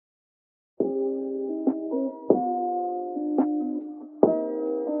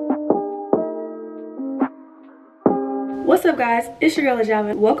What's up guys, it's your girl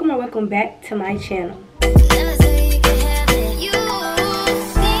Java. Welcome back to my channel.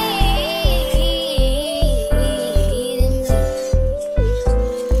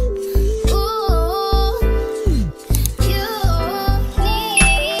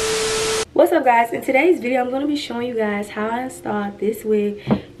 What's up guys, in today's video I'm going to be showing you guys how I installed this wig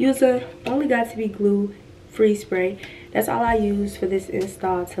using only GOT2B glue free spray. That's all I use for this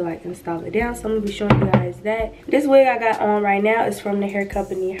install to install it down. So I'm going to be showing you guys that. This wig I got on right now is from the hair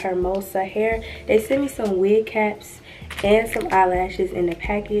company Hermosa Hair. They sent me some wig caps and some eyelashes in the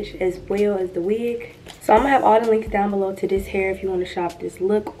package as well as the wig. So I'm going to have all the links down below to this hair if you want to shop this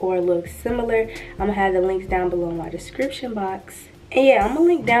look or look similar. I'm going to have the links down below in my description box. And yeah, I'm going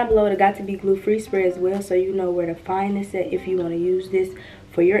to link down below the GOT2B glue free spray as well so you know where to find this at if you want to use this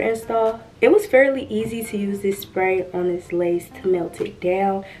for your install. It was fairly easy to use this spray on this lace to melt it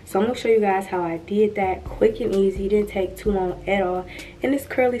down. So I'm going to show you guys how I did that. Quick and easy. It didn't take too long at all. And it's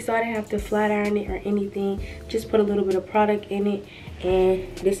curly so I didn't have to flat iron it or anything. Just put a little bit of product in it.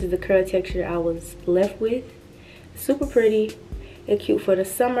 And this is the curl texture I was left with. Super pretty and cute for the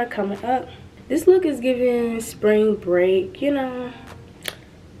summer coming up. This look is giving spring break, you know.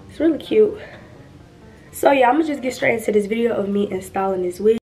 It's really cute. So yeah, I'm gonna just get straight into this video of me installing this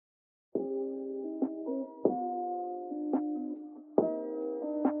wig.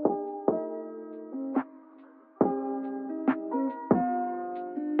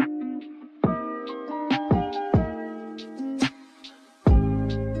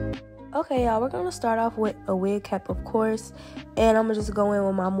 Okay y'all, we're gonna start off with a wig cap of course, and I'm gonna just go in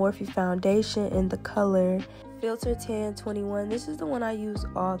with my Morphe foundation in the color Filter Tan 21. This is the one I use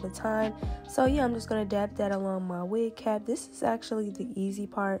all the time. So yeah, I'm just gonna dab that along my wig cap. This is actually the easy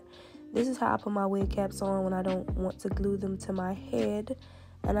part. This is how I put my wig caps on when I don't want to glue them to my head,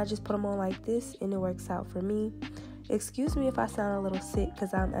 and I just put them on like this and it works out for me. Excuse me if I sound a little sick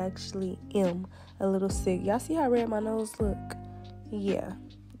because I'm actually a little sick. Y'all see how red my nose look? Yeah,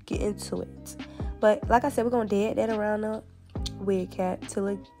 get into it. But like I said, we're gonna dab that around the wig cap till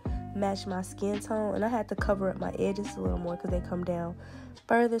it match my skin tone, and I had to cover up my edges a little more because they come down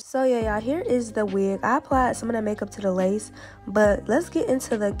further. So yeah y'all, here is the wig. I applied some of that makeup to the lace, but let's get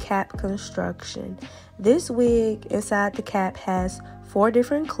into the cap construction. This wig inside the cap has 4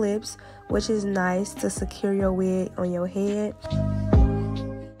 different clips, which is nice to secure your wig on your head.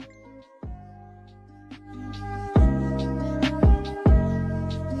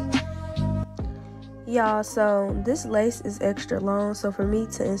 Y'all, so this lace is extra long, so for me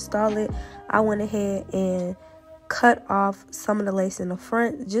to install it, I went ahead and cut off some of the lace in the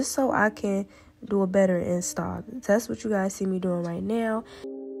front just so I can do a better install. That's what you guys see me doing right now.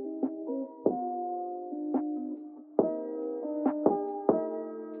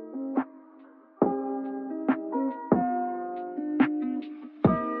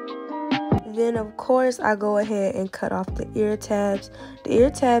 Then of course I go ahead and cut off the ear tabs. The ear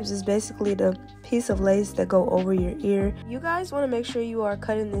tabs is basically the piece of lace that go over your ear. You guys want to make sure you are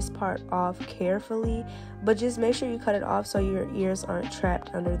cutting this part off carefully, but just make sure you cut it off so your ears aren't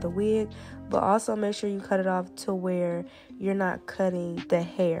trapped under the wig, but also make sure you cut it off to where you're not cutting the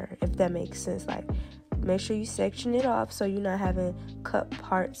hair, if that makes sense. Like, make sure you section it off so you're not having cut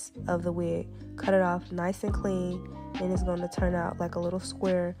parts of the wig. Cut it off nice and clean, and it's going to turn out like a little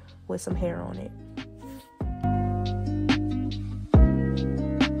square with some hair on it.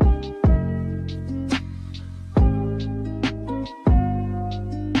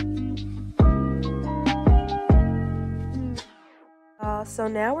 So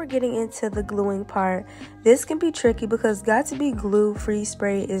now we're getting into the gluing part. This can be tricky because GOT2B glue free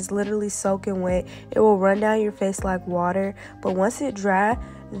spray is literally soaking wet. It will run down your face like water, but once it dry,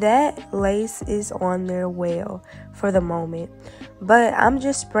 that lace is on there well for the moment. But I'm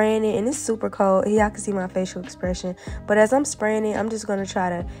just spraying it, and it's super cold. Y'all can see my facial expression, but as I'm spraying it, I'm just going to try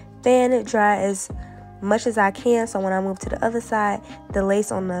to fan it dry as much as I can, so when I move to the other side, the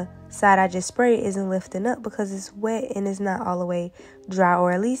lace on the side I just sprayed isn't lifting up because it's wet and it's not all the way dry,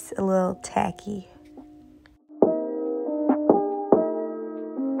 or at least a little tacky.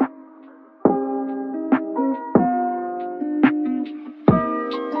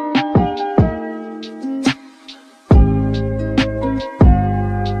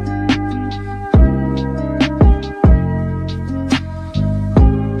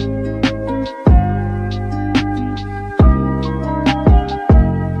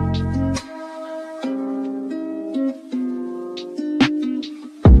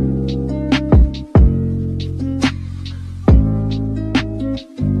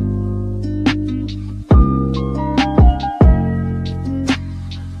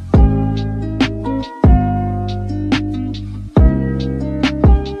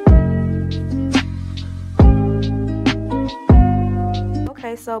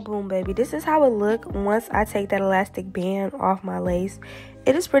 Okay, so boom, baby, this is how it look once I take that elastic band off my lace.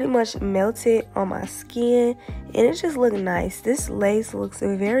 It is pretty much melted on my skin, and it just look nice. This lace looks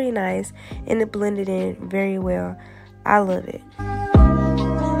very nice, and it blended in very well. I love it.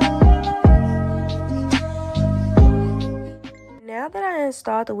 Now that I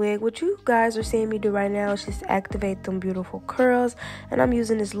installed the wig, what you guys are seeing me do right now is just activate them beautiful curls, and I'm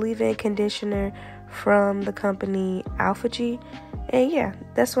using this leave-in conditioner from the company Alpha G. And yeah,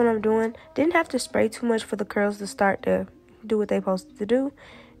 that's what I'm doing. Didn't have to spray too much for the curls to start to do what they're supposed to do.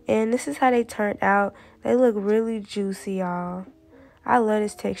 And this is how they turned out. They look really juicy, y'all. I love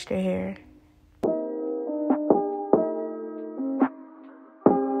this texture hair.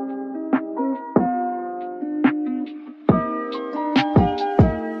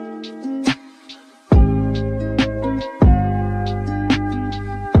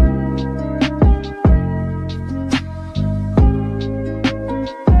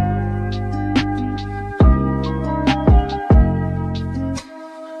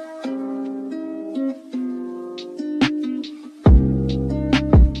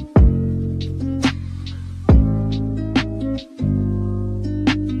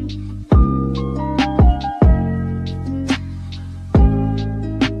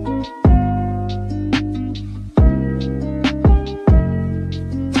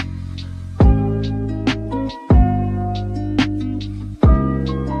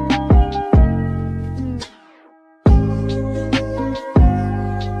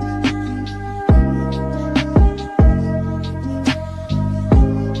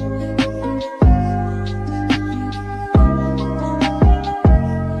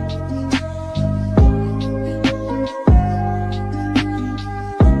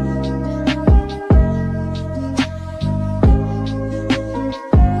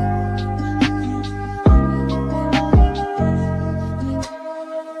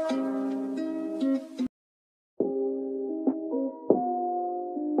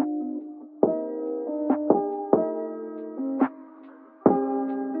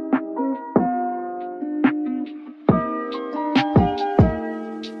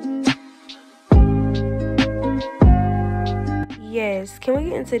 Yes, can we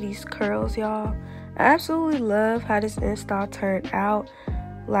get into these curls, y'all? I absolutely love how this install turned out.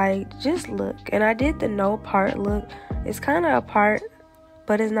 Like, just look. And I did the no part look. It's kind of a part,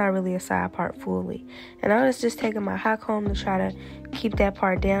 but it's not really a side part fully. And I was just taking my hot comb to try to keep that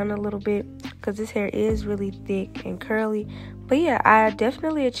part down a little bit, because this hair is really thick and curly. But yeah, I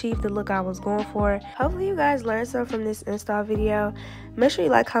definitely achieved the look I was going for. Hopefully you guys learned something from this install video. Make sure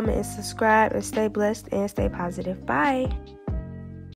you like, comment, and subscribe, and stay blessed and stay positive. Bye.